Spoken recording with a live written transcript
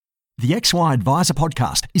The XY Advisor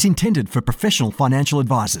podcast is intended for professional financial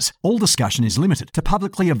advisors. All discussion is limited to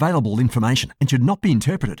publicly available information and should not be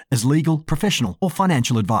interpreted as legal, professional, or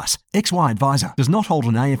financial advice. XY Advisor does not hold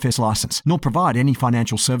an AFS license nor provide any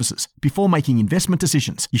financial services. Before making investment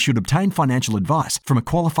decisions, you should obtain financial advice from a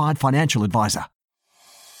qualified financial advisor.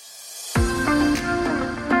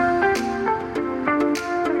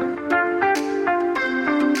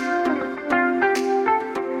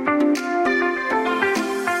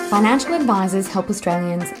 Financial advisors help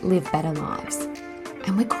Australians live better lives,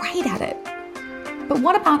 and we're great at it. But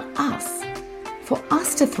what about us? For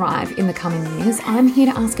us to thrive in the coming years, I'm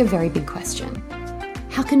here to ask a very big question.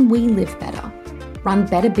 How can we live better, run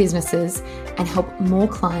better businesses, and help more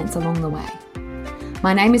clients along the way?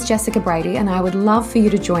 My name is Jessica Brady, and I would love for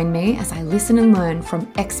you to join me as I listen and learn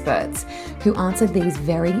from experts who answer these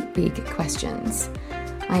very big questions.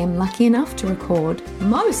 I am lucky enough to record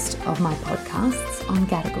most of my podcasts on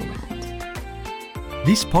Gadigal land.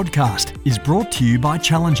 This podcast is brought to you by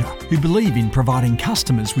Challenger, who believe in providing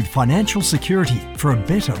customers with financial security for a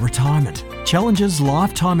better retirement. Challenger's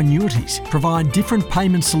lifetime annuities provide different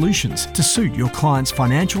payment solutions to suit your client's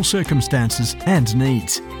financial circumstances and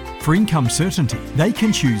needs. For income certainty, they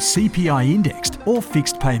can choose CPI indexed or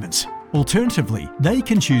fixed payments. Alternatively, they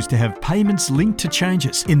can choose to have payments linked to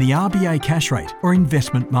changes in the RBA cash rate or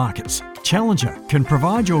investment markets. Challenger can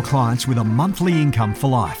provide your clients with a monthly income for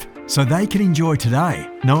life, so they can enjoy today,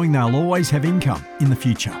 knowing they'll always have income in the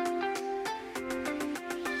future.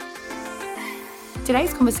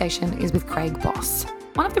 Today's conversation is with Craig Boss.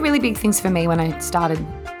 One of the really big things for me when I started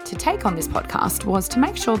to take on this podcast was to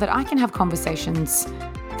make sure that I can have conversations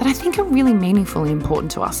that I think are really meaningful and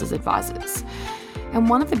important to us as advisors. And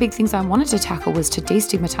one of the big things I wanted to tackle was to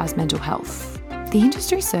destigmatise mental health. The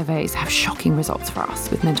industry surveys have shocking results for us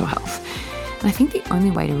with mental health. And I think the only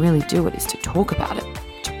way to really do it is to talk about it,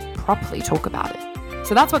 to properly talk about it.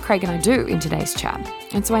 So that's what Craig and I do in today's chat.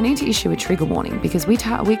 And so I need to issue a trigger warning because we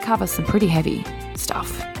cover some pretty heavy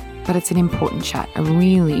stuff. But it's an important chat, a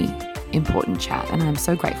really important chat. And I'm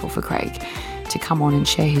so grateful for Craig to come on and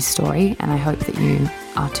share his story. And I hope that you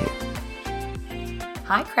are too.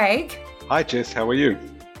 Hi, Craig. Hi, Jess. How are you?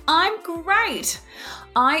 I'm great.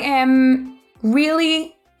 I am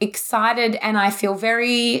really excited and I feel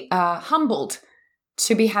very humbled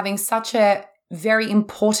to be having such a very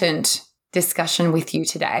important discussion with you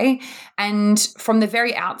today. And from the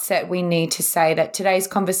very outset, we need to say that today's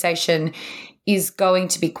conversation is going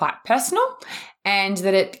to be quite personal and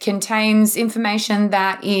that it contains information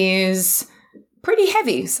that is pretty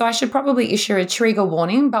heavy. So I should probably issue a trigger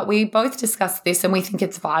warning, but we both discussed this and we think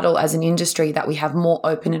it's vital as an industry that we have more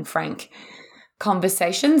open and frank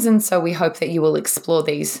conversations. And so we hope that you will explore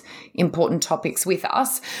these important topics with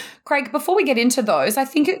us. Craig, before we get into those, I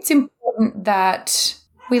think it's important that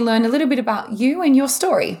we learn a little bit about you and your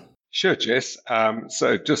story. Sure, Jess.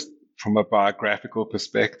 So just from a biographical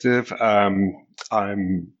perspective,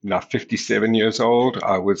 I'm now 57 years old.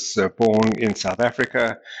 I was born in South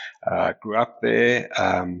Africa, grew up there,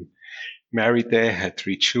 married there, had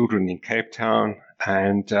 3 children in Cape Town,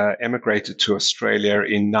 and emigrated to Australia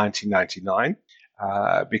in 1999.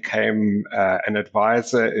 Became an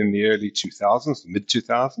advisor in the early 2000s,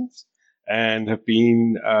 mid-2000s, and have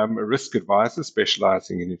been a risk advisor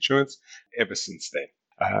specializing in insurance ever since then.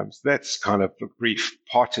 So that's kind of a brief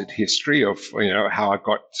potted history of, how I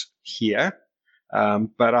got here.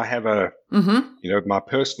 But I have my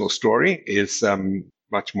personal story is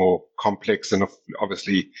much more complex and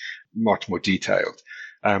obviously much more detailed.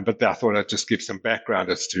 But I thought I'd just give some background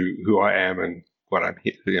as to who I am and what I'm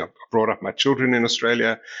here. I brought up my children in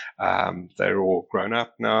Australia. They're all grown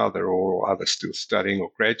up now. They're all either still studying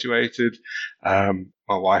or graduated. My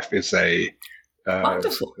wife is a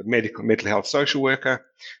mental health social worker.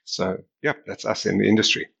 So, that's us in the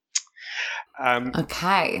industry.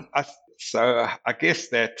 Okay. So I guess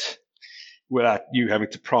that without you having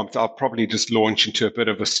to prompt, I'll probably just launch into a bit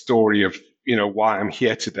of a story of, why I'm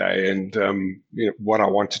here today and, what I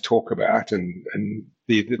want to talk about and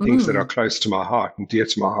the things that are close to my heart and dear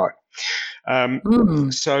to my heart.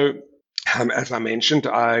 So as I mentioned,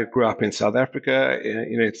 I grew up in South Africa.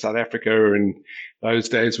 South Africa in those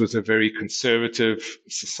days was a very conservative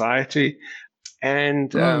society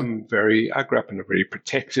and I grew up in a very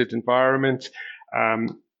protected environment.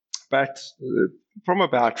 But from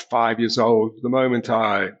about 5 years old, the moment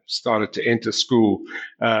I started to enter school,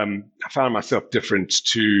 I found myself different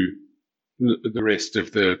to the rest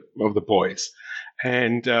of the boys,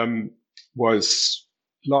 and was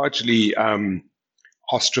largely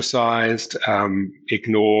ostracized,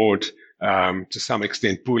 ignored, to some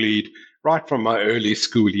extent bullied, right from my early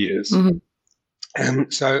school years.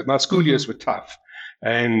 So my school years were tough.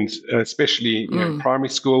 And especially primary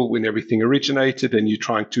school, when everything originated and you're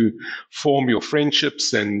trying to form your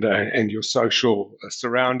friendships and your social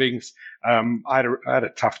surroundings, I had a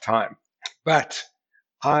tough time. But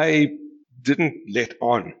I didn't let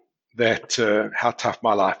on that how tough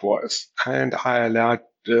my life was, and I allowed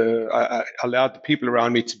the people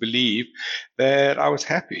around me to believe that I was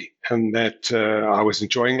happy and that I was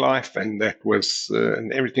enjoying life and that was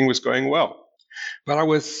and everything was going well. But I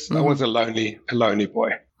was a lonely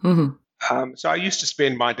boy. So I used to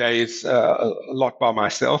spend my days a lot by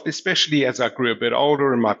myself, especially as I grew a bit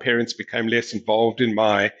older and my parents became less involved in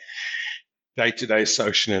my day-to-day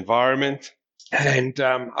social environment. And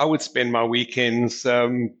I would spend my weekends,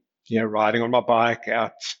 riding on my bike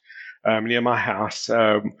out near my house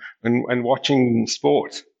and watching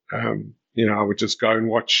sport. I would just go and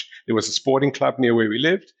watch. There was a sporting club near where we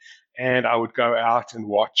lived, and I would go out and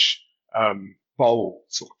watch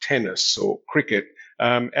bowls or tennis or cricket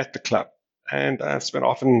at the club. And I spent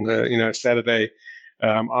often, Saturday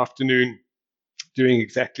afternoon doing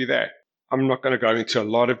exactly that. I'm not going to go into a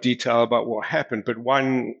lot of detail about what happened, but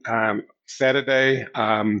one Saturday,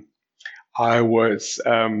 I was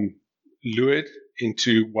lured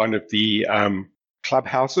into one of the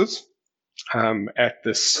clubhouses at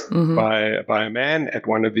this by a man at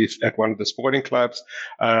one of the sporting clubs.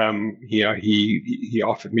 He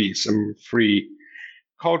offered me some free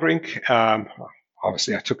cold drink.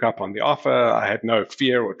 Obviously, I took up on the offer. I had no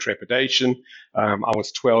fear or trepidation. I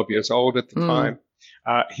was 12 years old at the time.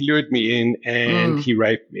 He lured me in and he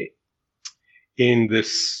raped me in the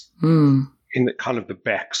kind of the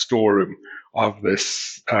back storeroom of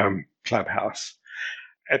this clubhouse.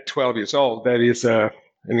 At 12 years old, that is I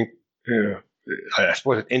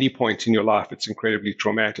suppose at any point in your life, it's incredibly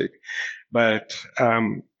traumatic. But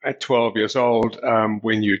at 12 years old,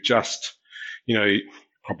 when you're just,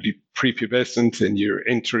 probably prepubescent and you're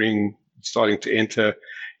starting to enter,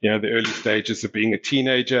 the early stages of being a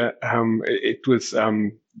teenager, it was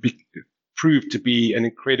proved to be an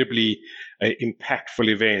incredibly impactful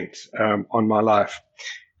event on my life.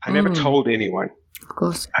 I never told anyone. Of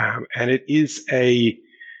course. And it is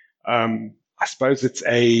I suppose it's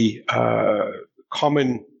a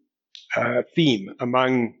common theme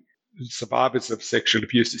among survivors of sexual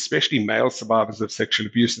abuse, especially male survivors of sexual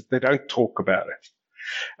abuse, that they don't talk about it.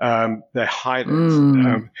 They hide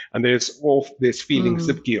it. And there's feelings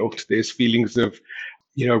of guilt. There's feelings of,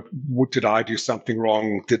 did I do something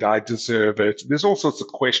wrong? Did I deserve it? There's all sorts of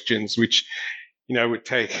questions which, would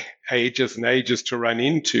take ages and ages to run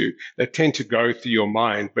into, that tend to go through your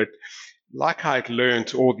mind. But like I'd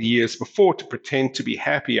learned all the years before to pretend to be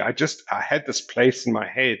happy, I had this place in my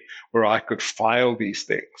head where I could file these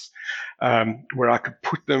things, where I could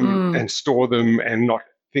put them and store them and not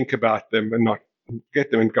think about them and not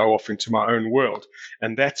get them and go off into my own world.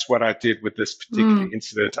 And that's what I did with this particular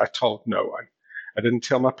incident. I told no one. I didn't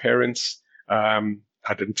tell my parents. I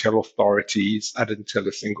didn't tell authorities. I didn't tell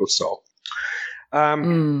a single soul.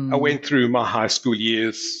 I went through my high school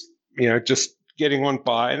years, just getting on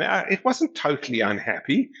by, and it wasn't totally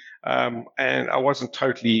unhappy, and I wasn't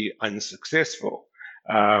totally unsuccessful.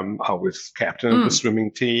 I was captain of the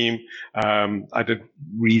swimming team. I did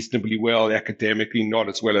reasonably well academically, not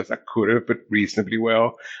as well as I could have, but reasonably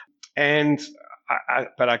well. And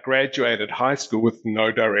but I graduated high school with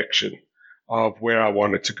no direction of where I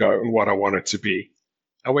wanted to go and what I wanted to be.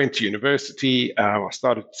 I went to university. I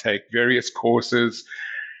started to take various courses,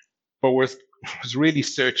 but was really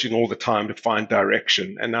searching all the time to find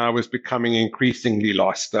direction. And I was becoming increasingly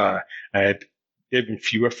lost. I had even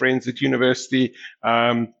fewer friends at university.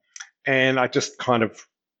 And I just kind of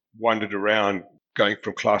wandered around, going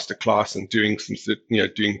from class to class and doing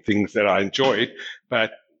doing things that I enjoyed,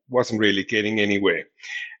 but wasn't really getting anywhere.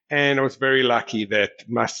 And I was very lucky that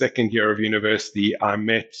my second year of university, I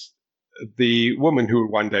met the woman who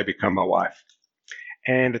would one day become my wife.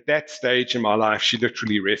 And at that stage in my life, she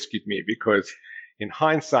literally rescued me, because in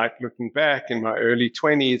hindsight, looking back in my early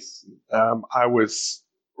 20s, I was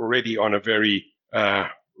already on a very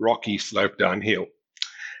rocky slope downhill.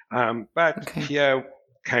 But here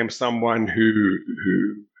came someone who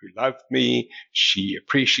loved me. She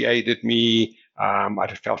appreciated me. I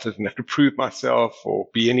felt I didn't have to prove myself or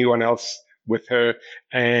be anyone else with her.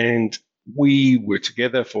 And we were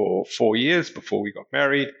together for 4 years before we got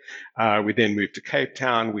married. We then moved to Cape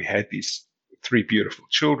Town. We had these 3 beautiful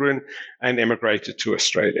children and emigrated to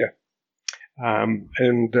Australia.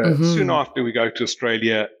 Soon after we go to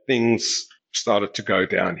Australia, things started to go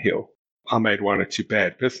downhill. I made one or two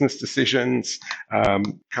bad business decisions.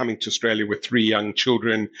 Coming to Australia with 3 young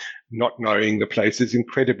children, not knowing the place is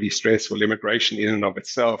incredibly stressful. Immigration in and of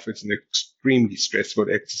itself is an extremely stressful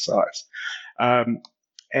exercise. I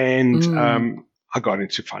got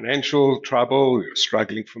into financial trouble. We were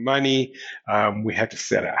struggling for money. We had to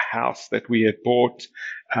sell our house that we had bought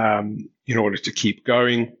in order to keep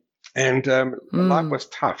going. And life was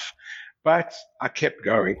tough, but I kept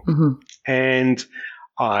going. And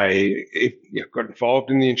I got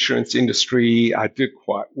involved in the insurance industry. I did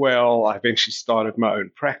quite well. I eventually started my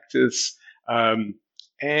own practice.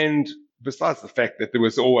 And besides the fact that there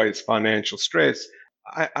was always financial stress,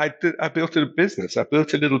 I built a business. I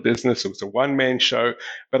built a little business. It was a one-man show,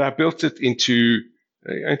 but I built it into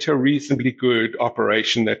a reasonably good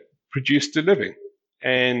operation that produced a living.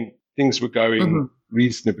 And things were going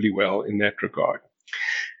reasonably well in that regard.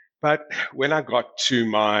 But when I got to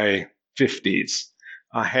my 50s,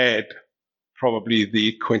 I had probably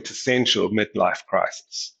the quintessential midlife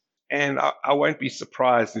crisis. And I won't be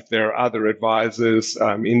surprised if there are other advisors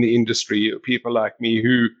in the industry, people like me,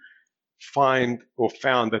 who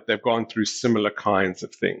found that they've gone through similar kinds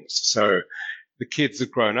of things. So the kids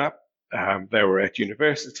had grown up, they were at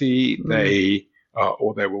university, they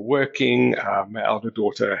were working. My elder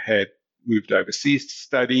daughter had moved overseas to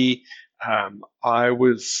study. I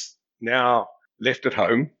was now left at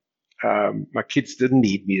home. My kids didn't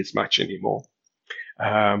need me as much anymore.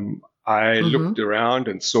 I looked around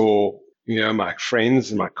and saw, my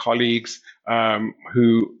friends and my colleagues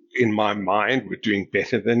who, in my mind, were doing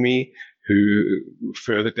better than me, who were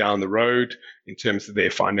further down the road in terms of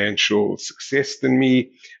their financial success than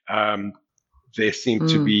me. They seemed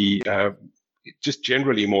to be just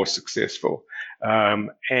generally more successful.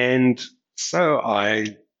 And so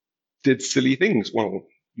I did silly things. Well,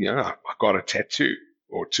 I got a tattoo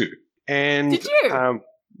or two. And did you?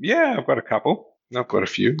 Yeah, I've got a couple. I've got a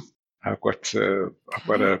few. I've got a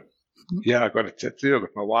tattoo. I've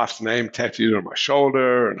got my wife's name tattooed on my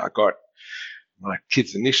shoulder, and I got my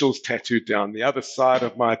kids' initials tattooed down the other side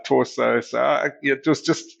of my torso. So it was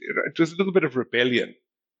a little bit of rebellion,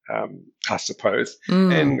 I suppose.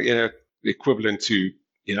 And, the equivalent to,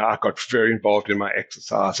 I got very involved in my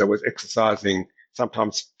exercise. I was exercising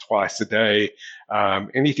sometimes twice a day,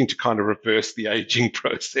 anything to kind of reverse the aging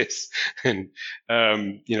process and,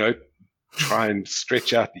 try and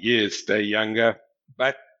stretch out the years, stay younger.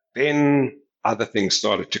 But then other things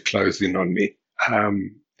started to close in on me.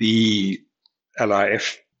 The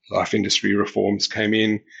LIF, life industry reforms, came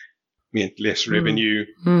in, meant less revenue,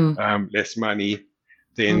 less money.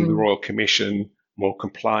 Then the Royal Commission, more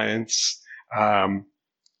compliance,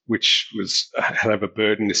 which was a hell of a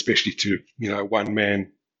burden, especially to, a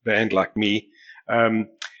one-man band like me.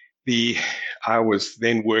 I was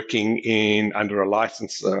then working under a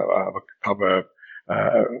license and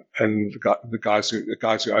the guys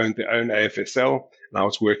who owned their own AFSL, and I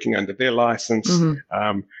was working under their license.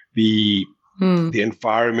 The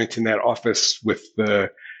environment in that office with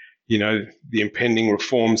the impending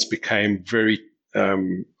reforms became very, I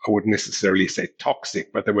wouldn't necessarily say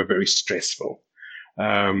toxic, but they were very stressful.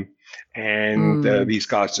 These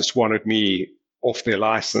guys just wanted me off their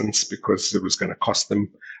license because it was going to cost them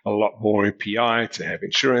a lot more in PI to have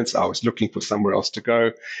insurance. I was looking for somewhere else to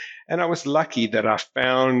go. And I was lucky that I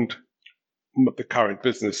found the current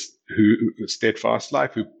business, who Steadfast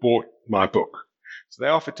Life, who bought my book. So they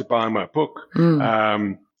offered to buy my book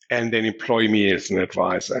and then employ me as an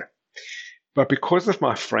advisor. But because of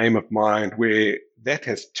my frame of mind, where that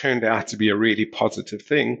has turned out to be a really positive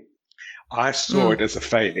thing, I saw it as a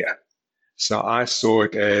failure. So I saw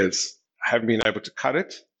it as I haven't been able to cut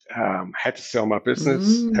it, had to sell my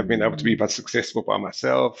business, haven't been able to be successful by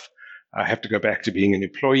myself. I have to go back to being an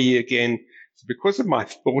employee again. So because of my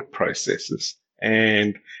thought processes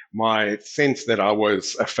and my sense that I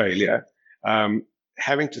was a failure,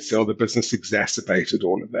 having to sell the business exacerbated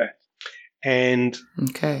all of that. And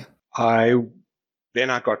I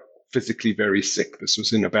got physically very sick. This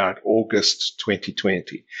was in about August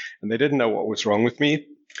 2020. And they didn't know what was wrong with me.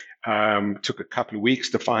 Took a couple of weeks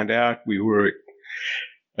to find out. We were,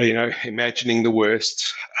 imagining the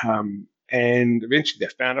worst. And eventually they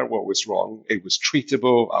found out what was wrong. It was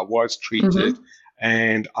treatable. I was treated.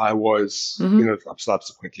 And I was,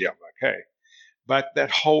 subsequently I'm okay. But that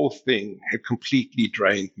whole thing had completely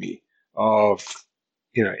drained me of,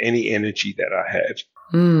 any energy that I had.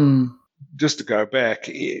 Just to go back,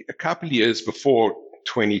 a couple of years before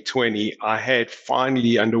 2020, I had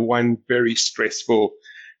finally, under one very stressful,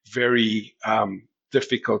 very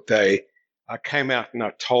difficult day, I came out and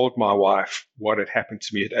I told my wife what had happened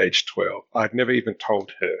to me at age 12. I'd never even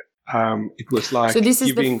told her. It was like So this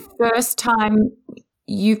is the first time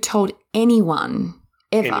you've told anyone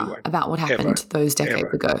about what happened those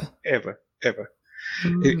decades ago? Ever.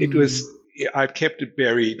 It was, I'd kept it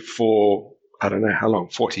buried for, I don't know how long,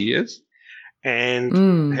 40 years,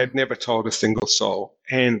 and had never told a single soul.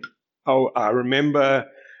 And I remember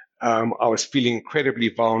I was feeling incredibly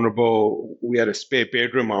vulnerable. We had a spare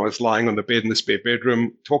bedroom. I was lying on the bed in the spare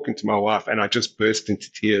bedroom talking to my wife, and I just burst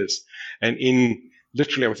into tears. And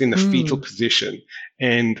literally, I was in the fetal position,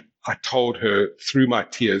 and I told her through my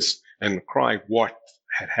tears and crying what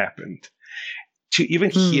had happened. To even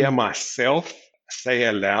hear myself say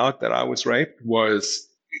aloud that I was raped was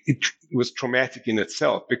traumatic in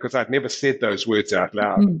itself, because I'd never said those words out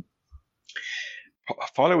loud.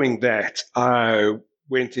 Following that, I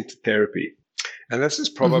went into therapy, and this is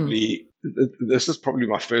probably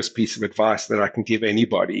my first piece of advice that I can give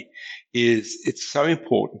anybody. Is it's so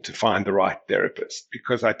important to find the right therapist,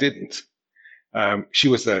 because I didn't. She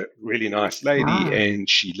was a really nice lady, and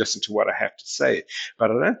she listened to what I have to say,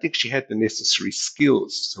 but I don't think she had the necessary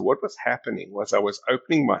skills. So what was happening was I was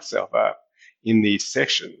opening myself up in these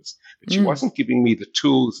sessions, but she wasn't giving me the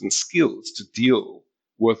tools and skills to deal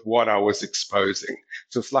with what I was exposing.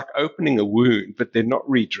 So it's like opening a wound, but they're not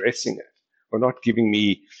redressing it or not giving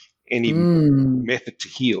me any method to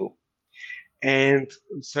heal. And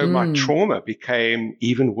so my trauma became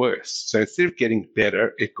even worse. So instead of getting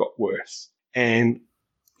better, it got worse. And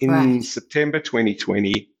in September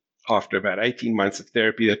 2020, after about 18 months of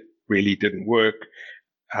therapy that really didn't work,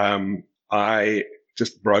 I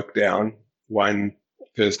just broke down one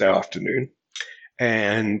Thursday afternoon.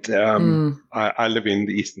 And I live in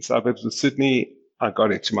the eastern suburbs of Sydney. I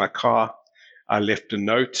got into my car. I left a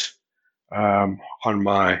note on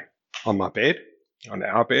my bed, on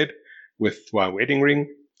our bed, with my wedding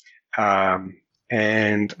ring.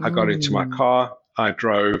 And I got into my car. I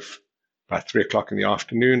drove by 3:00 in the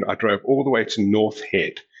afternoon. I drove all the way to North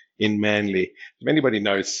Head in Manly. If anybody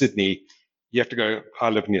knows Sydney, you have to go,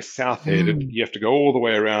 I live near South Head, and you have to go all the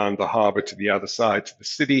way around the harbour to the other side, to the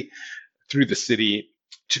city, through the city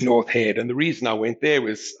to North Head. And the reason I went there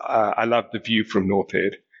was I love the view from North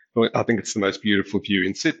Head. I think it's the most beautiful view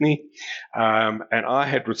in Sydney. And I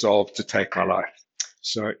had resolved to take my life.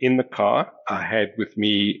 So in the car, I had with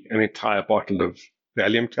me an entire bottle of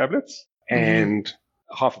Valium tablets and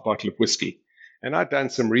half a bottle of whiskey. And I'd done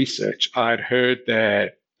some research. I'd heard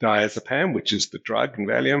that diazepam, which is the drug in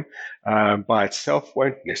Valium, by itself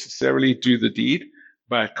won't necessarily do the deed,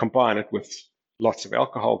 but combine it with lots of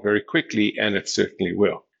alcohol very quickly, and it certainly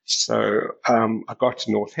will. So I got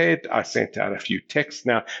to North Head. I sent out a few texts.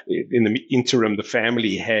 Now, in the interim, the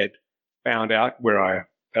family had found out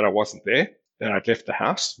that I wasn't there, that I'd left the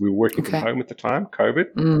house. We were working from home at the time,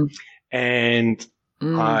 COVID. And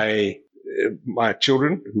my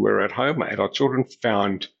children who were at home, my adult children,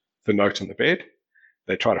 found the note on the bed.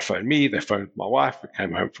 They tried to phone me. They phoned my wife. We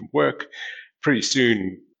came home from work. Pretty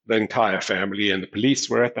soon, the entire family and the police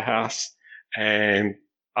were at the house, and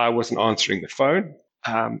I wasn't answering the phone.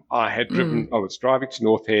 I was driving to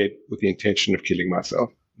North Head with the intention of killing myself.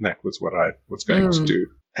 And that was what I was going to do.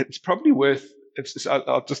 It's probably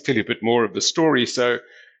I'll just tell you a bit more of the story. So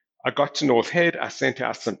I got to North Head. I sent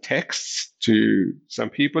out some texts to some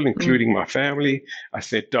people, including my family. I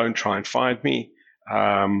said, don't try and find me.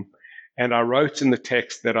 And I wrote in the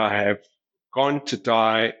text that I have gone to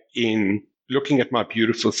die in looking at my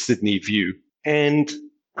beautiful Sydney view. And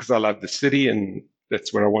because I love the city, and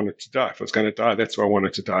that's where I wanted to die. If I was going to die, that's where I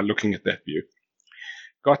wanted to die, looking at that view.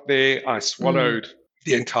 Got there, I swallowed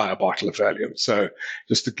the entire bottle of Valium. So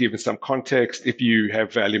just to give it some context, if you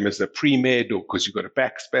have Valium as a pre-med or because you've got a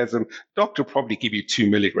back spasm, doctor will probably give you 2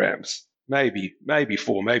 milligrams, maybe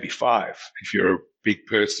 4, maybe 5 if you're a big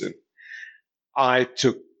person. I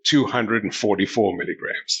took 244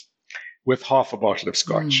 milligrams with half a bottle of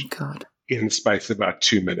scotch in the space of about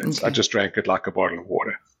 2 minutes. Okay. I just drank it like a bottle of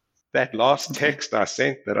water. That last text I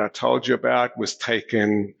sent that I told you about was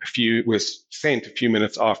sent a few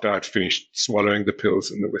minutes after I'd finished swallowing the pills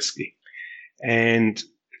and the whiskey. And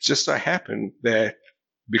it just so happened that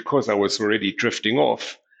because I was already drifting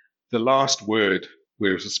off, the last word,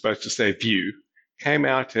 where it was supposed to say view, came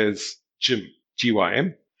out as Jim,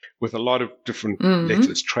 G-Y-M, with a lot of different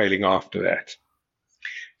letters trailing after that.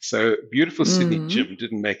 So beautiful Sydney Jim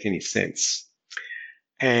didn't make any sense.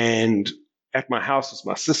 And at my house was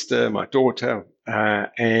my sister, my daughter,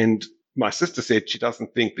 and my sister said she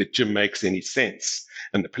doesn't think that Jim makes any sense.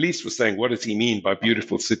 And the police were saying, what does he mean by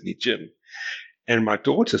beautiful Sydney Jim? And my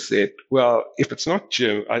daughter said, well, if it's not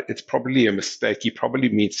Jim, it's probably a mistake. He probably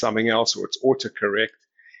means something else, or it's autocorrect.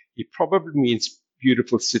 He probably means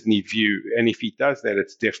beautiful Sydney view. And if he does that,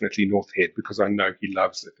 it's definitely North Head, because I know he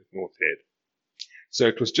loves it at North Head. So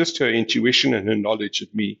it was just her intuition and her knowledge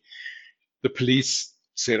of me. The police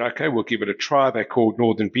said, okay, we'll give it a try. They called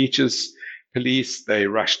Northern Beaches police. They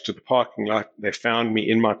rushed to the parking lot. They found me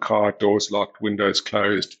in my car, doors locked, windows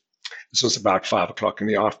closed. This was about 5 o'clock in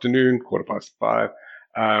the afternoon, 5:15.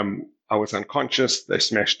 I was unconscious. They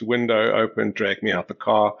smashed the window open, dragged me out the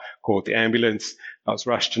car, called the ambulance. I was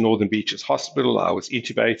rushed to Northern Beaches Hospital. I was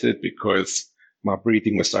intubated because my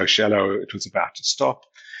breathing was so shallow it was about to stop.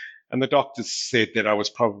 And the doctors said that I was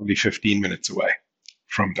probably 15 minutes away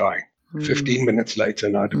from dying. 15 minutes later,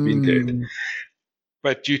 and I'd have been dead.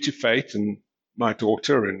 But due to fate and my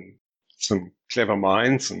daughter and some clever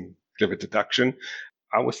minds and clever deduction,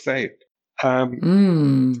 I was saved.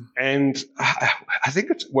 And I think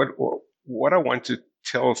it's what I want to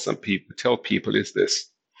tell people is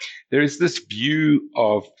this. There is this view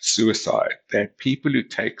of suicide that people who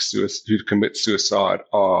commit suicide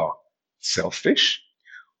are selfish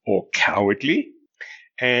or cowardly.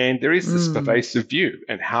 And there is this pervasive view.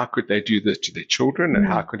 And how could they do this to their children? And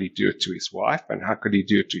how could he do it to his wife? And how could he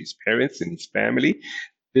do it to his parents and his family?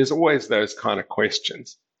 There's always those kind of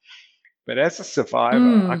questions. But as a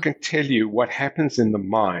survivor, I can tell you what happens in the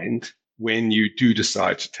mind when you do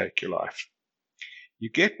decide to take your life.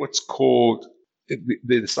 You get what's called,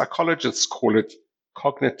 the psychologists call it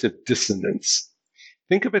cognitive dissonance.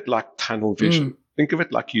 Think of it like tunnel vision. Think of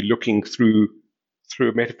it like you're looking through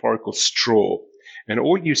a metaphorical straw. And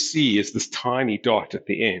all you see is this tiny dot at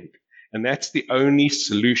the end. And that's the only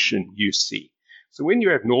solution you see. So when you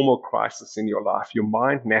have normal crisis in your life, your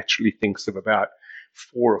mind naturally thinks of about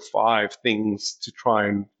 4 or 5 things to try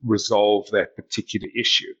and resolve that particular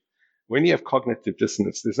issue. When you have cognitive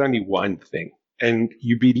dissonance, there's only one thing. And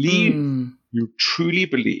you you truly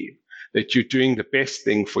believe that you're doing the best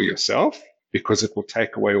thing for yourself because it will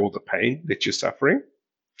take away all the pain that you're suffering.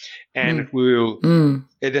 And it will, and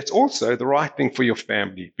it's also the right thing for your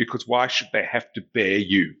family, because why should they have to bear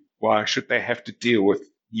you? Why should they have to deal with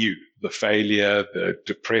you, the failure, the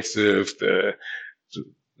depressive,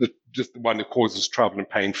 just the one who causes trouble and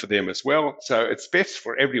pain for them as well? So it's best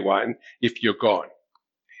for everyone if you're gone.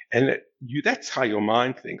 And that's how your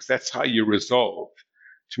mind thinks. That's how you resolve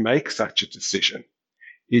to make such a decision.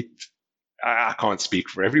 I can't speak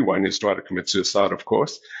for everyone who's tried to commit suicide, of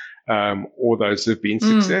course, or those who've been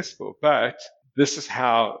successful. But this is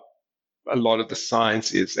how a lot of the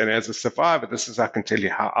science is. And as a survivor, this is, I can tell you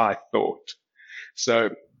how I thought. So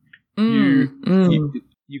you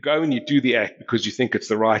go and you do the act because you think it's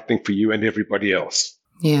the right thing for you and everybody else.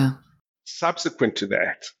 Yeah. Subsequent to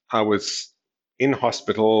that, I was in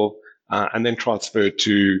hospital and then transferred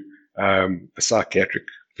to a psychiatric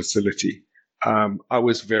facility. I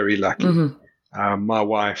was very lucky. My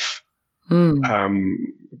wife,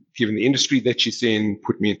 given the industry that she's in,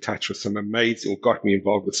 put me in touch with some amazing, got me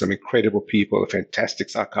involved with some incredible people, a fantastic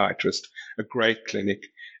psychiatrist, a great clinic,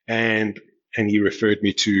 and he referred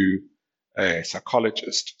me to a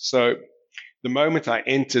psychologist. So the moment I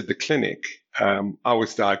entered the clinic, I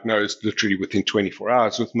was diagnosed literally within 24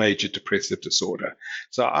 hours with major depressive disorder.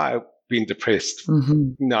 So I've been depressed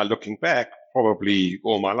now looking back, probably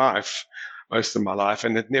all my life, most of my life,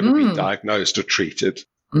 and had never been diagnosed or treated.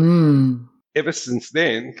 Ever since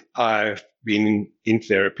then, I've been in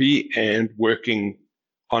therapy and working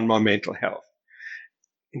on my mental health.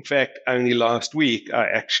 In fact, only last week, I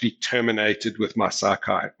actually terminated with my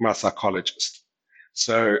psychologist.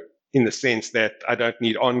 So in the sense that I don't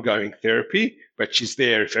need ongoing therapy, but she's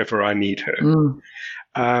there if ever I need her.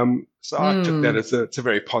 So I took that as it's a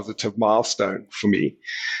very positive milestone for me.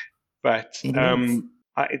 But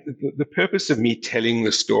the purpose of me telling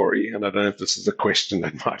the story, and I don't know if this is a question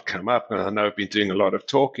that might come up, and I know I've been doing a lot of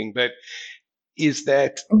talking, but is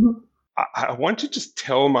that I want to just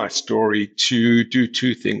tell my story to do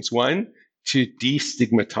 2 things. One, to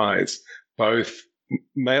destigmatize both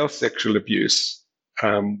male sexual abuse,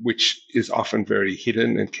 which is often very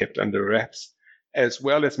hidden and kept under wraps, as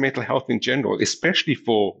well as mental health in general, especially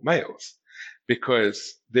for males.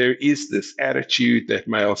 Because there is this attitude that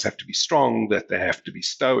males have to be strong, that they have to be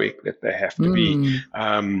stoic, that they have to be,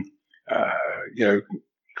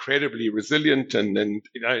 incredibly resilient, and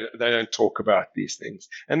they don't talk about these things.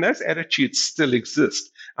 And those attitudes still exist.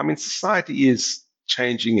 I mean, society is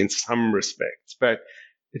changing in some respects, but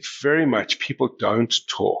it's very much people don't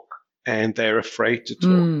talk, and they're afraid to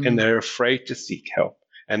talk, and they're afraid to seek help,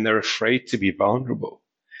 and they're afraid to be vulnerable.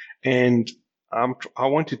 And I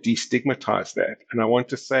want to destigmatize that. And I want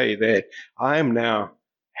to say that I am now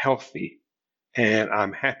healthy and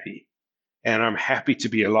I'm happy to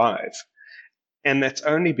be alive. And that's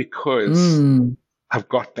only because I've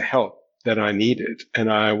got the help that I needed.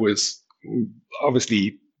 And I was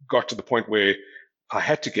obviously got to the point where I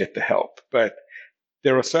had to get the help. But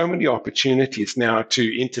there are so many opportunities now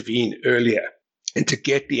to intervene earlier and to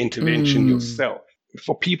get the intervention yourself.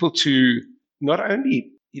 For people to not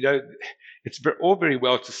only, it's all very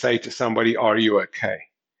well to say to somebody, are you okay?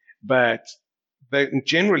 But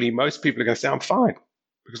generally, most people are going to say, I'm fine,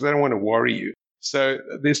 because they don't want to worry you. So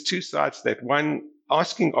there's two sides to that. One,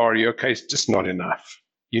 asking, are you okay, is just not enough.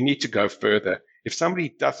 You need to go further. If somebody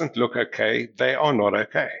doesn't look okay, they are not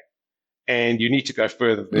okay. And you need to go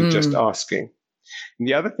further than just asking. And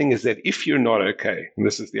the other thing is that if you're not okay, and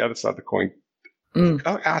this is the other side of the coin,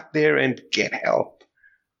 go out there and get help.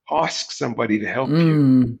 Ask somebody to help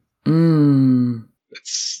you.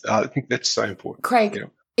 I think that's so important. Craig,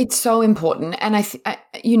 it's so important.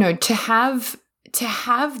 And to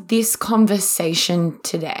have this conversation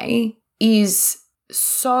today is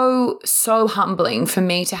so, so humbling for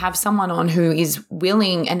me, to have someone on who is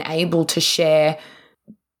willing and able to share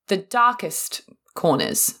the darkest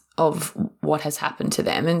corners of what has happened to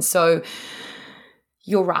them. And so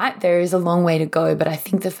you're right, there is a long way to go, but I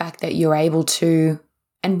think the fact that you're able to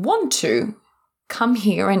and want to come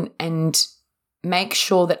here and make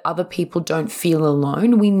sure that other people don't feel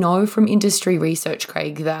alone. We know from industry research,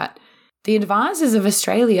 Craig, that the advisors of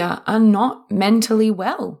Australia are not mentally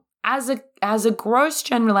well. As a gross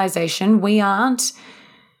generalization, we aren't,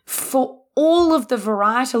 for all of the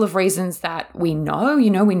varietal of reasons that we know.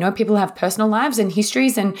 We know people have personal lives and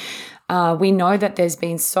histories, and we know that there's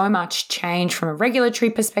been so much change from a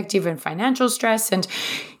regulatory perspective and financial stress and,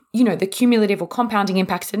 the cumulative or compounding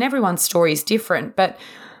impacts, and everyone's story is different. But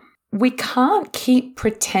we can't keep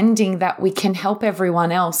pretending that we can help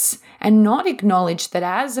everyone else and not acknowledge that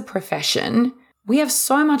as a profession, we have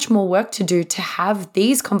so much more work to do to have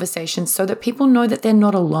these conversations so that people know that they're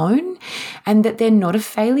not alone and that they're not a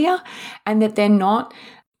failure and that they're not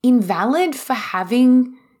invalid for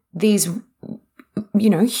having these,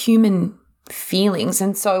 human feelings.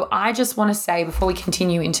 And so I just want to say, before we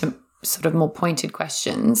continue into sort of more pointed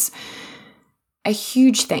questions, a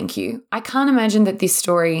huge thank you. I can't imagine that this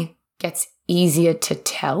story gets easier to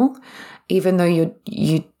tell, even though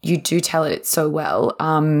you do tell it so well.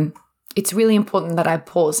 It's really important that I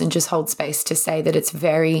pause and just hold space to say that it's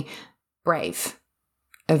very brave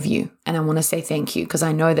of you. And I want to say thank you, because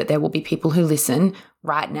I know that there will be people who listen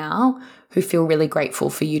right now who feel really grateful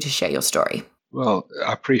for you to share your story. Well,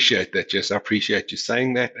 I appreciate that, Jess. I appreciate you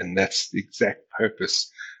saying that. And that's the exact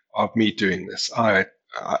purpose of me doing this. I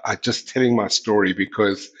just telling my story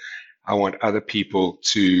because I want other people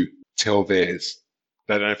to tell theirs.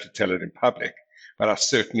 They don't have to tell it in public, but I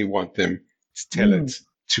certainly want them to tell it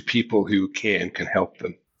to people who care and can help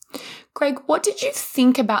them. Craig, what did you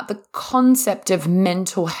think about the concept of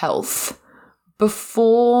mental health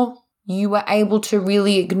before you were able to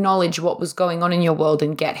really acknowledge what was going on in your world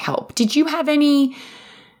and get help? Did you have any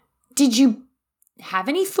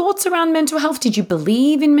thoughts around mental health? Did you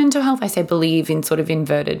believe in mental health? I say believe in sort of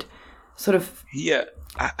inverted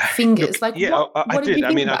fingers. Look, I did.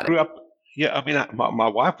 I grew up. My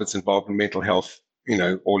wife was involved in mental health,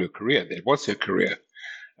 all her career. That was her career.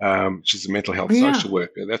 She's a mental health social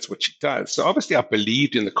worker. That's what she does. So obviously I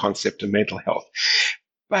believed in the concept of mental health.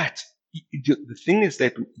 But the thing is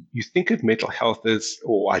that you think of mental health as,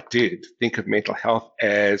 or I did think of mental health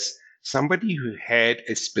as somebody who had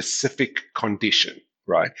a specific condition,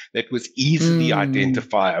 right? That was easily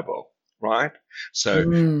identifiable, right? So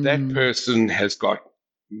that person has got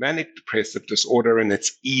manic depressive disorder and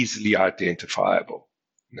it's easily identifiable.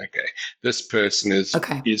 Okay. This person is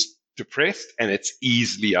depressed and it's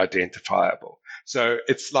easily identifiable. So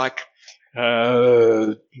it's like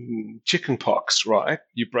chicken pox, right?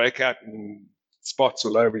 You break out in spots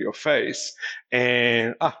all over your face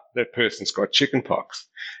and that person's got chicken pox.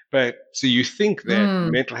 But so you think that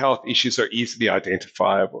mental health issues are easily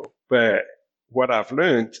identifiable. But what I've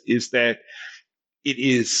learned is that it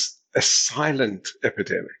is a silent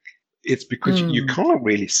epidemic. It's because you can't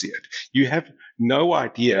really see it. You have no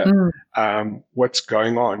idea what's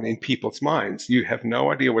going on in people's minds. You have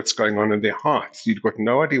no idea what's going on in their hearts. You've got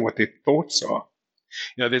no idea what their thoughts are.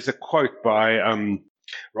 There's a quote by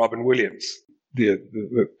Robin Williams, the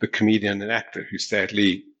comedian and actor who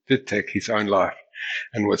sadly did take his own life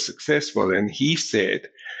and was successful. And he said,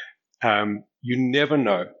 you never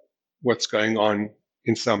know what's going on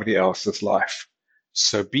in somebody else's life.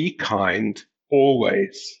 So be kind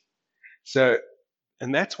always. So,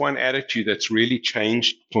 and that's one attitude that's really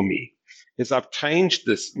changed for me, is I've changed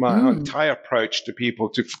my entire approach to people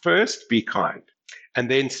to first be kind and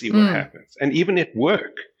then see what happens. And even at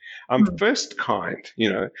work, I'm first kind,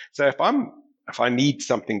 So if I'm if I need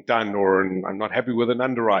something done, or I'm not happy with an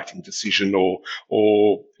underwriting decision, or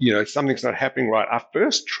something's not happening right, I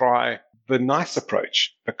first try the nice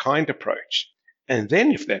approach, the kind approach. And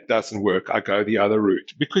then if that doesn't work, I go the other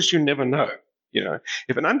route, because you never know.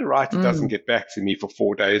 If an underwriter doesn't get back to me for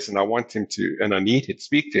 4 days and I want him to, and I need to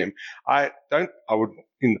speak to him,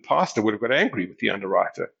 in the past, I would have got angry with the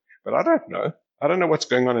underwriter, but I don't know. I don't know what's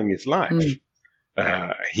going on in his life.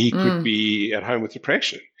 He could be at home with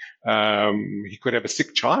depression. He could have a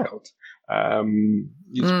sick child.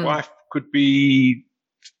 His wife could be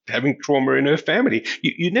having trauma in her family.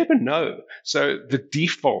 You never know. So the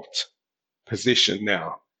default position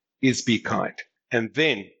now is be kind. And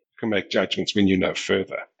then you can make judgments when you know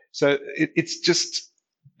further. So it's just,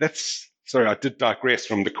 sorry, I did digress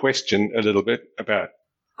from the question a little bit about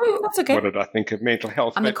that's okay. What did I think of mental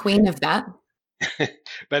health. I'm the queen of that.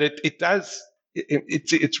 But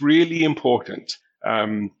it's really important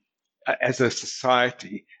as a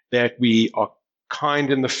society that we are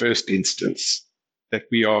kind in the first instance, that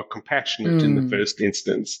we are compassionate in the first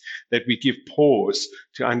instance, that we give pause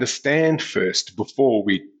to understand first before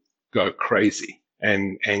we go crazy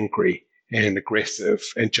and angry and aggressive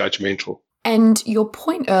and judgmental. And your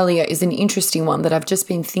point earlier is an interesting one that I've just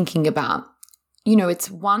been thinking about. It's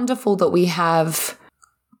wonderful that we have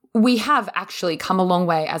actually come a long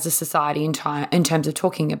way as a society in terms of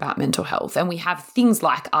talking about mental health. And we have things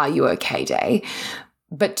like Are You OK Day?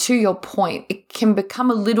 But to your point, it can become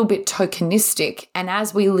a little bit tokenistic. And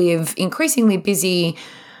as we live increasingly busy,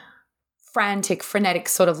 frantic, frenetic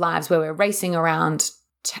sort of lives where we're racing around,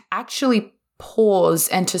 to actually pause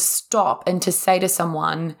and to stop and to say to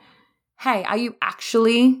someone, hey, are you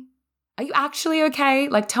actually okay?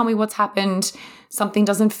 Like, tell me what's happened. Something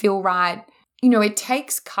doesn't feel right. It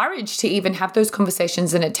takes courage to even have those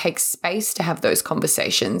conversations, and it takes space to have those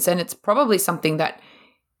conversations. And it's probably something that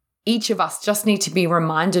each of us just need to be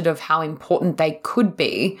reminded of how important they could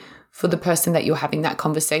be for the person that you're having that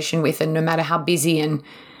conversation with. And no matter how busy and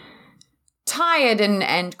tired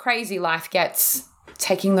and crazy life gets,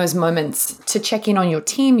 taking those moments to check in on your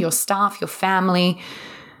team, your staff, your family,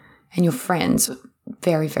 and your friends,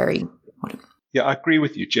 very, very important. Yeah, I agree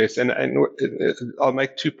with you, Jess. And I'll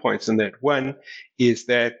make 2 points in that. One is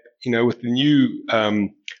that, with the new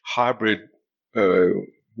hybrid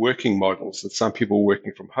working models, that some people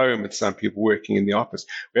working from home and some people working in the office,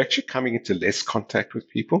 we're actually coming into less contact with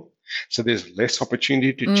people. So there's less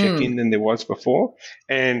opportunity to check in than there was before.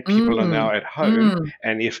 And people are now at home.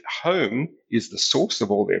 And if home is the source of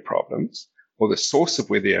all their problems, or the source of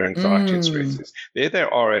where their anxiety and stress is, there they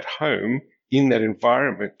are at home in that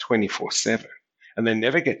environment 24/7. And they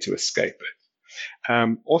never get to escape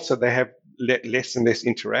it. Also, they have less and less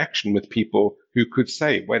interaction with people who could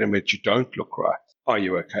say, wait a minute, you don't look right. Are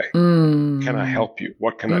you okay? Can I help you?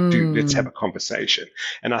 What can I do? Let's have a conversation.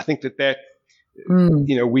 And I think that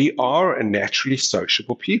we are a naturally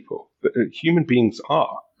sociable people. Human beings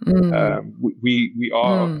are. We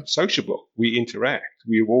are sociable. We interact.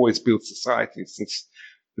 We've always built societies since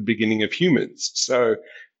the beginning of humans. So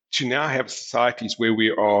to now have societies where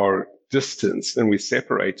we are distanced and we're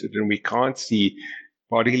separated and we can't see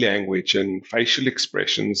body language and facial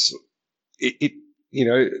expressions,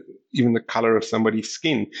 even the color of somebody's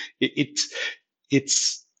skin, I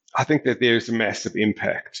think that there's a massive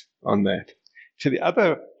impact on that. So the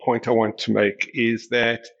other point I want to make is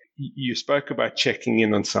that you spoke about checking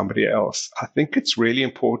in on somebody else. I think it's really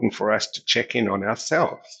important for us to check in on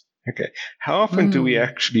ourselves. Okay. How often do we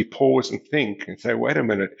actually pause and think and say, wait a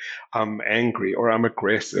minute, I'm angry or I'm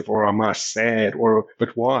aggressive or am I sad,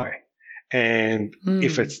 but why? And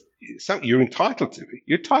if it's something you're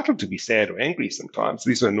entitled to be sad or angry sometimes.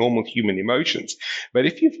 These are normal human emotions. But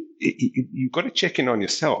if you've got to check in on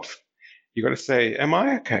yourself. You've got to say, am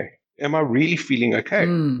I okay? Am I really feeling okay?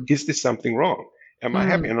 Is there something wrong? Am I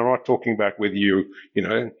happy? And I'm not talking about whether you've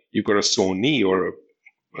got a sore knee or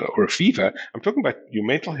a fever. I'm talking about your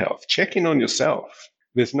mental health. Check in on yourself.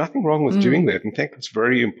 There's nothing wrong with doing that. In fact, it's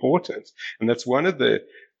very important. And that's one of the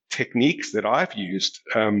techniques that I've used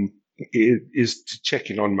is to check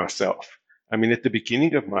in on myself. I mean, at the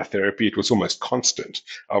beginning of my therapy, it was almost constant.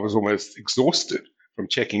 I was almost exhausted from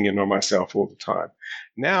checking in on myself all the time.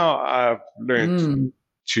 Now I've learned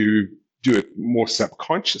to do it more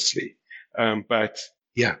subconsciously. But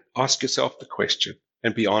yeah, ask yourself the question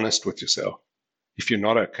and be honest with yourself. If you're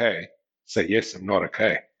not okay, say, yes, I'm not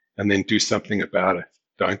okay. And then do something about it.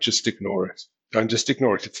 Don't just ignore it.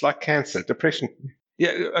 It's like cancer, depression.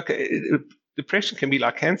 Yeah. Okay. Depression can be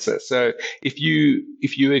like cancer. So if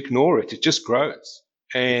you ignore it, it just grows.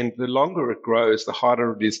 And the longer it grows, the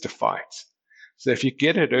harder it is to fight. So if you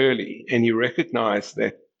get it early and you recognize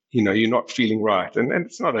that you're not feeling right. And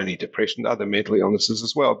it's not only depression, other mental illnesses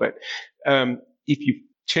as well. But if you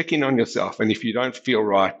check in on yourself, and if you don't feel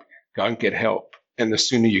right, go and get help. And the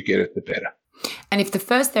sooner you get it, the better. And if the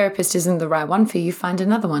first therapist isn't the right one for you, find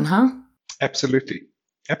another one, huh? Absolutely.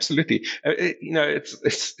 Absolutely.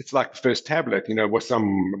 It's like the first tablet, with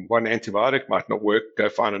one antibiotic might not work, go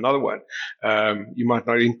find another one. You might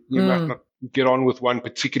not get on with one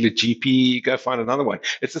particular GP, go find another one.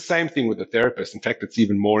 It's the same thing with a therapist. In fact, it's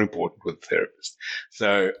even more important with a therapist.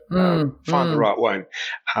 So find the right one.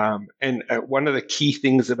 And one of the key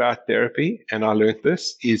things about therapy, and I learned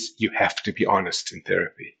this, is you have to be honest in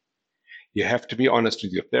therapy. You have to be honest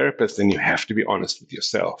with your therapist, and you have to be honest with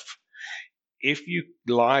yourself. If you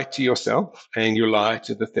lie to yourself and you lie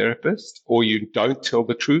to the therapist, or you don't tell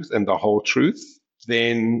the truth and the whole truth,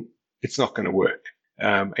 then it's not going to work.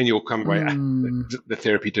 And you'll come away, the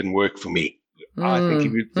therapy didn't work for me. I think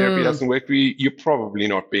if your therapy doesn't work for you, you're probably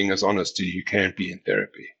not being as honest as you can be in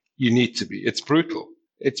therapy. You need to be. It's brutal.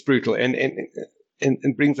 It's brutal.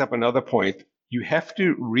 And brings up another point. You have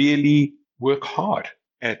to really work hard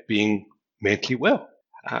at being mentally well.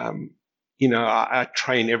 I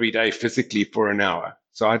train every day physically for an hour.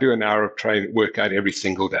 So I do an hour of workout every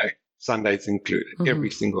single day, Sundays included, every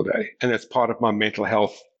single day. And that's part of my mental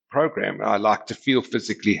health program. I like to feel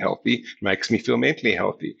physically healthy. It makes me feel mentally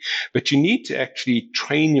healthy. But you need to actually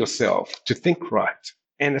train yourself to think right.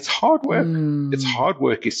 And it's hard work. It's hard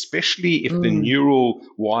work, especially if the neural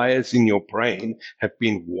wires in your brain have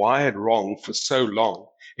been wired wrong for so long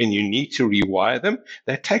and you need to rewire them.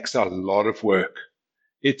 That takes a lot of work.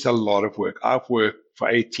 It's a lot of work. I've worked for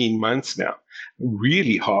 18 months now,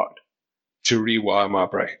 really hard to rewire my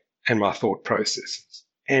brain and my thought processes.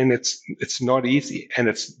 And it's not easy. And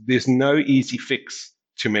there's no easy fix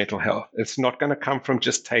to mental health. It's not going to come from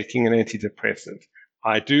just taking an antidepressant.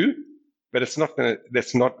 I do, but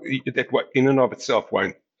that what in and of itself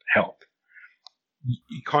won't help.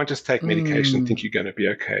 You can't just take medication and think you're going to be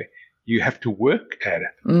okay. You have to work at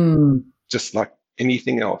it, just like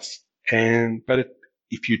anything else.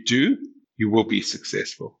 If you do, you will be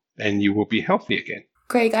successful and you will be healthy again.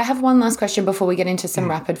 Greg, I have one last question before we get into some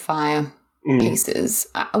rapid fire pieces.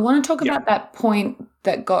 I want to talk about that point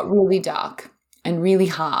that got really dark and really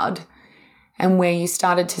hard and where you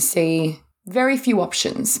started to see very few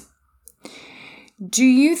options. Do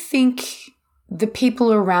you think the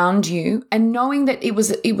people around you, and knowing that it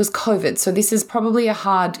was COVID, so this is probably a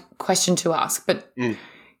hard question to ask, but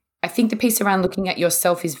I think the piece around looking at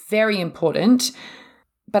yourself is very important.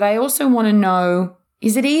 But I also want to know,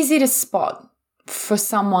 is it easy to spot for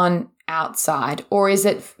someone outside, or is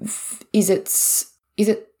it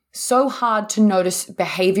so hard to notice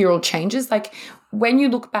behavioral changes? Like when you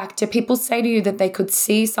look back, do people say to you that they could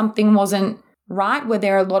see something wasn't right? Were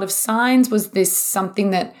there a lot of signs? Was this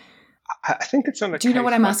something that... I think it's on a Do you know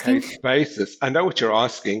what I'm asking? Basis. I know what you're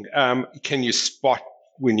asking. Can you spot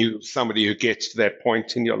when somebody who gets to that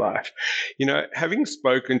point in your life? Having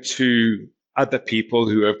spoken to other people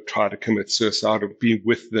who have tried to commit suicide or been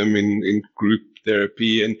with them in group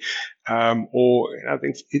therapy or I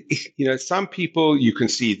think, some people you can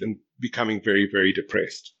see them becoming very, very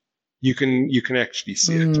depressed. You can actually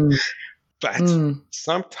see it. But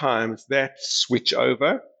sometimes that switch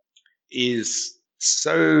over is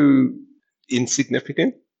so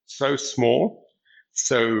insignificant, so small,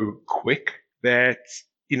 so quick that,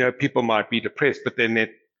 people might be depressed, but then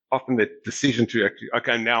often the decision to actually,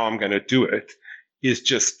 okay, now I'm going to do it is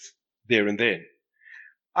just there and then.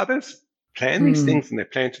 Others plan these things and they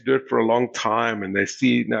plan to do it for a long time and they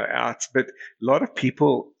see no outs, but a lot of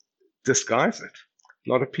people disguise it.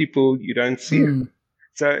 A lot of people, you don't see it.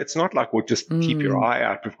 So it's not like, well, just keep your eye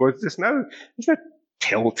out, because there's no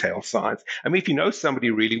telltale signs. I mean, if you know somebody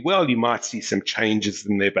really well, you might see some changes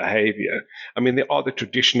in their behavior. I mean, there are the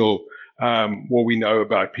traditional, what we know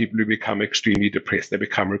about people who become extremely depressed. They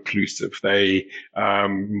become reclusive. They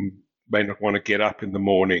may not want to get up in the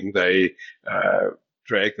morning. They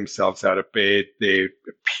drag themselves out of bed. Their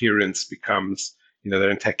appearance becomes, they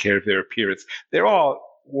don't take care of their appearance. There are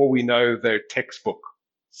what we know, the textbook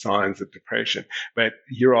signs of depression. But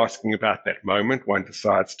you're asking about that moment one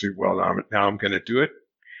decides to, well, now I'm going to do it.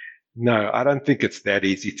 No, I don't think it's that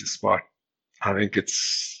easy to spot. I think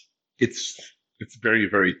it's very,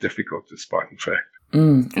 very difficult to spot, in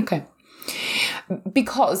fact. Okay.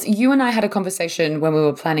 Because you and I had a conversation when we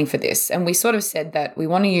were planning for this, and we sort of said that we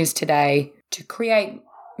want to use today to create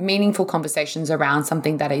meaningful conversations around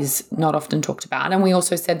something that is not often talked about. And we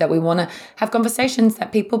also said that we want to have conversations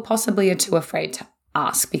that people possibly are too afraid to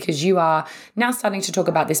ask, because you are now starting to talk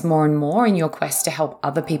about this more and more in your quest to help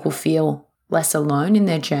other people feel less alone in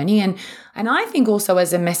their journey. And I think also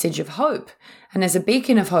as a message of hope and as a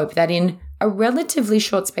beacon of hope that in a relatively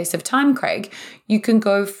short space of time, Craig, you can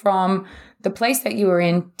go from the place that you were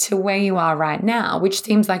in to where you are right now, which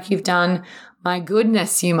seems like you've done, my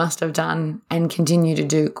goodness, you must have done and continue to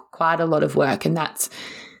do quite a lot of work. And that's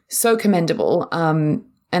so commendable. And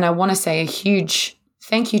I want to say a huge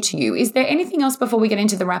thank you to you. Is there anything else before we get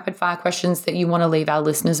into the rapid fire questions that you want to leave our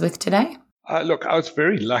listeners with today? Look, I was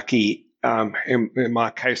very lucky in my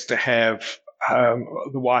case to have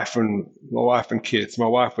the wife and kids. My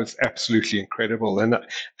wife was absolutely incredible. And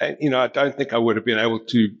I don't think I would have been able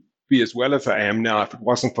to be as well as I am now if it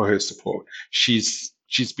wasn't for her support. She's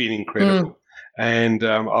been incredible. And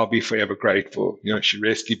I'll be forever grateful. She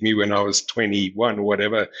rescued me when I was 21 or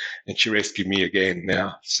whatever, and she rescued me again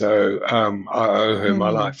now. So I owe her my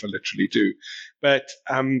life. I literally do. But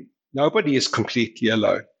nobody is completely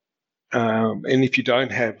alone. And if you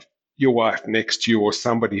don't have your wife next to you or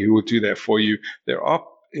somebody who will do that for you, there are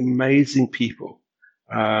amazing people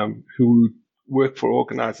who work for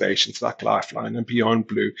organizations like Lifeline and Beyond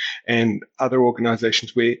Blue and other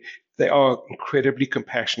organizations where they are incredibly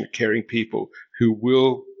compassionate, caring people who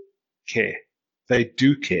will care. They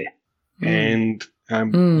do care. And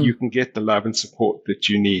you can get the love and support that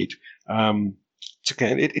you need.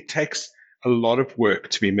 It takes a lot of work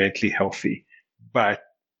to be mentally healthy, but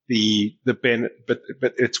but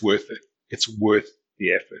it's worth it. It's worth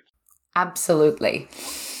the effort. Absolutely.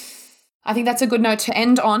 I think that's a good note to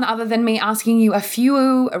end on, other than me asking you a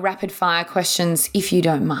few rapid fire questions, if you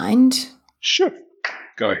don't mind. Sure.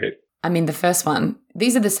 Go ahead. I mean, the first one,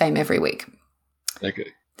 these are the same every week.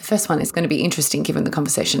 Okay. The first one is going to be interesting given the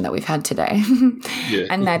conversation that we've had today. Yeah.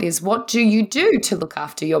 And that is, what do you do to look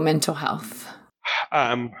after your mental health?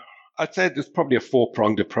 I'd say there's probably a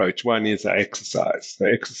four-pronged approach. One is exercise. So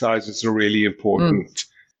exercises are really important.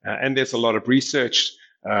 And there's a lot of research,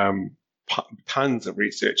 tons of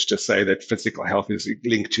research to say that physical health is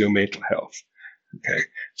linked to your mental health. Okay.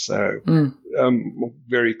 So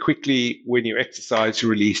very quickly, when you exercise, you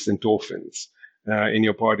release endorphins in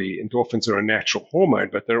your body. Endorphins are a natural hormone,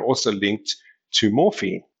 but they're also linked to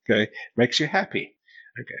morphine. Okay. Makes you happy.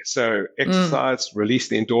 Okay, so exercise, release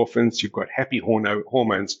the endorphins. You've got happy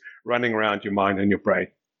hormones running around your mind and your brain.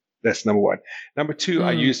 That's number one. Number two,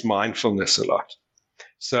 I use mindfulness a lot.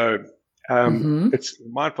 So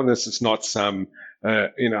mindfulness is not some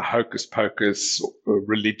hocus pocus or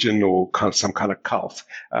religion or some kind of cult.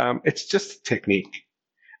 It's just a technique,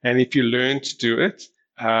 and if you learn to do it,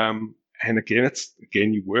 and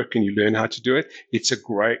again you work and you learn how to do it. It's a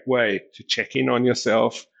great way to check in on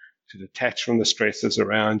yourself, to detach from the stresses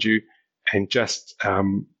around you, and just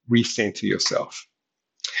recenter yourself.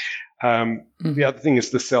 The other thing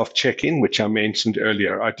is the self-check-in, which I mentioned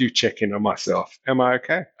earlier. I do check in on myself. Am I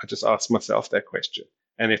okay? I just ask myself that question.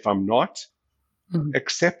 And if I'm not,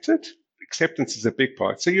 accept it. Acceptance is a big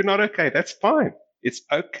part. So you're not okay. That's fine. It's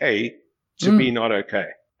okay to be not okay.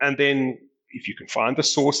 And then if you can find the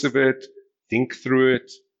source of it, think through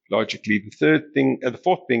it logically. The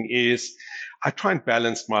fourth thing is I try and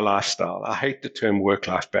balance my lifestyle. I hate the term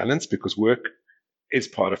work-life balance because work is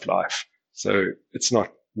part of life. So it's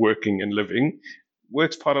not working and living.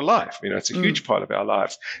 Work's part of life. It's a huge part of our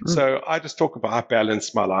lives. So I just talk about how I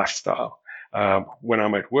balance my lifestyle. When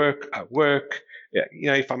I'm at work, I work.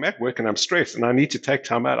 If I'm at work and I'm stressed and I need to take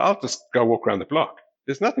time out, I'll just go walk around the block.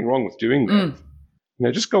 There's nothing wrong with doing that.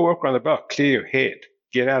 Just go walk around the block, clear your head,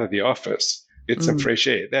 get out of the office, get some fresh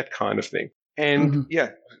air, that kind of thing. And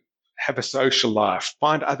have a social life,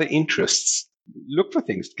 find other interests, look for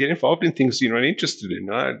things, get involved in things you're not interested in.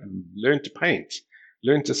 Learn to paint,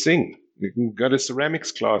 learn to sing. You can go to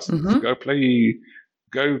ceramics classes,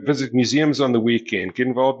 go visit museums on the weekend, get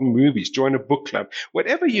involved in movies, join a book club,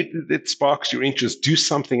 whatever that sparks your interest, do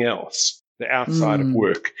something else, the outside of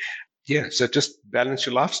work. Yeah, so just balance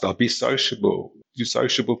your lifestyle, be sociable, do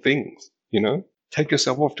sociable things, take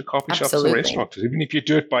yourself off to coffee shops and restaurants. Even if you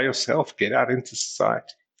do it by yourself, get out into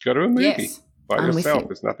society. Go to a movie by yourself.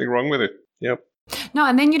 There's nothing wrong with it. Yep. No,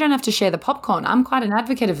 and then you don't have to share the popcorn. I'm quite an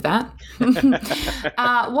advocate of that.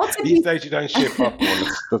 These days you don't share popcorn.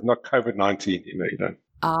 It's not COVID-19, you don't.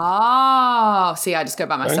 Oh, see, I just go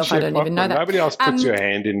by myself. I don't even know that. Nobody else puts your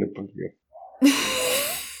hand in the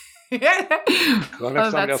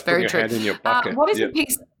that's very true. Hand in your pocket. What's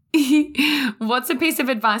a piece of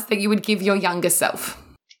advice that you would give your younger self?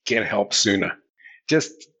 Get help sooner.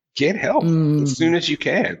 Just get help as soon as you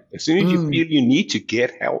can. As soon as you feel you need to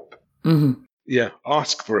get help. Yeah,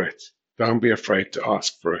 ask for it. Don't be afraid to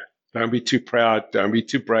ask for it. Don't be too proud. Don't be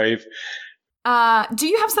too brave. Do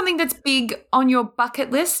you have something that's big on your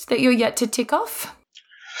bucket list that you're yet to tick off?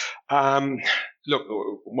 Look,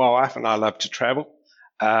 my wife and I love to travel.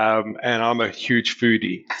 And I'm a huge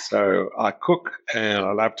foodie. So I cook and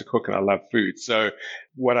I love to cook and I love food. So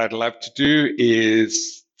what I'd love to do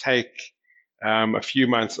is take a few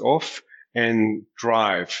months off and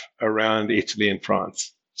drive around Italy and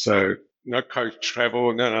France. So no coach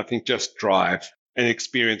travel, no nothing, just drive and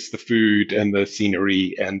experience the food and the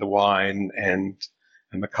scenery and the wine and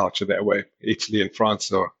the culture that way. Italy and France.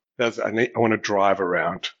 So I want to drive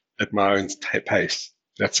around at my own pace.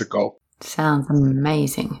 That's a goal. Sounds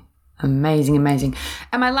amazing. Amazing, amazing.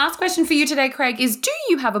 And my last question for you today, Craig, is do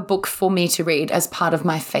you have a book for me to read as part of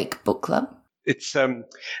my fake book club? It's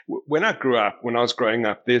when I was growing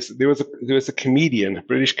up, there was a comedian, a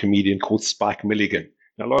British comedian called Spike Milligan.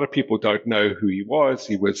 Now, a lot of people don't know who he was.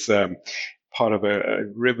 He was part of a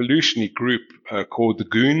revolutionary group called the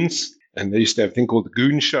Goons. And they used to have a thing called The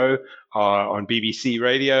Goon Show on BBC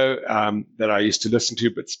Radio that I used to listen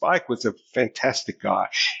to. But Spike was a fantastic guy.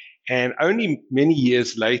 And only many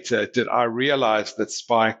years later did I realize that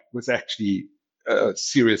Spike was actually a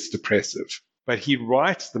serious depressive. But he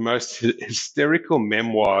writes the most hysterical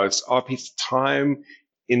memoirs of his time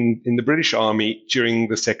in the British Army during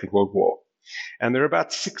the Second World War. And there are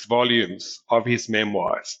about 6 volumes of his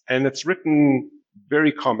memoirs. And it's written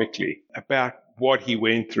very comically about what he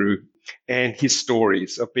went through and his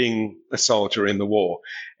stories of being a soldier in the war.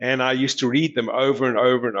 And I used to read them over and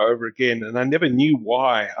over and over again, and I never knew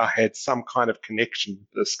why I had some kind of connection with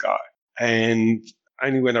this guy. And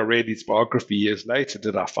only when I read his biography years later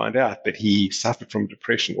did I find out that he suffered from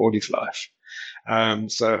depression all his life.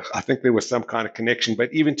 So I think there was some kind of connection.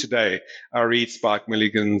 But even today, I read Spike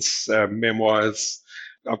Milligan's memoirs.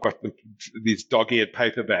 I've got these dog-eared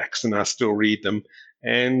paperbacks, and I still read them.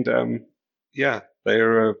 And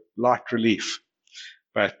they're a light relief,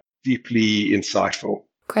 but deeply insightful.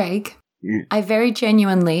 Craig, I very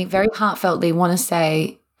genuinely, very heartfeltly want to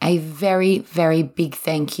say a very, very big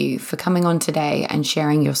thank you for coming on today and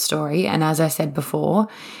sharing your story. And as I said before,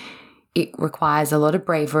 it requires a lot of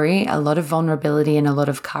bravery, a lot of vulnerability, and a lot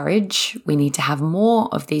of courage. We need to have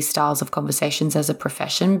more of these styles of conversations as a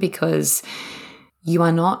profession because you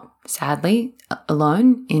are not, sadly,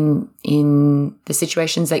 alone in the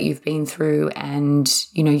situations that you've been through and,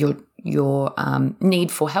 you know, your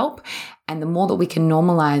need for help. And the more that we can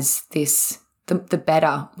normalize this, the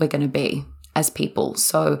better we're going to be as people.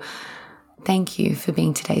 So thank you for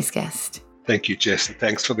being today's guest. Thank you, Jess. And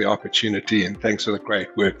thanks for the opportunity and thanks for the great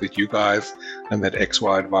work that you guys and that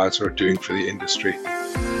XY Advisor are doing for the industry.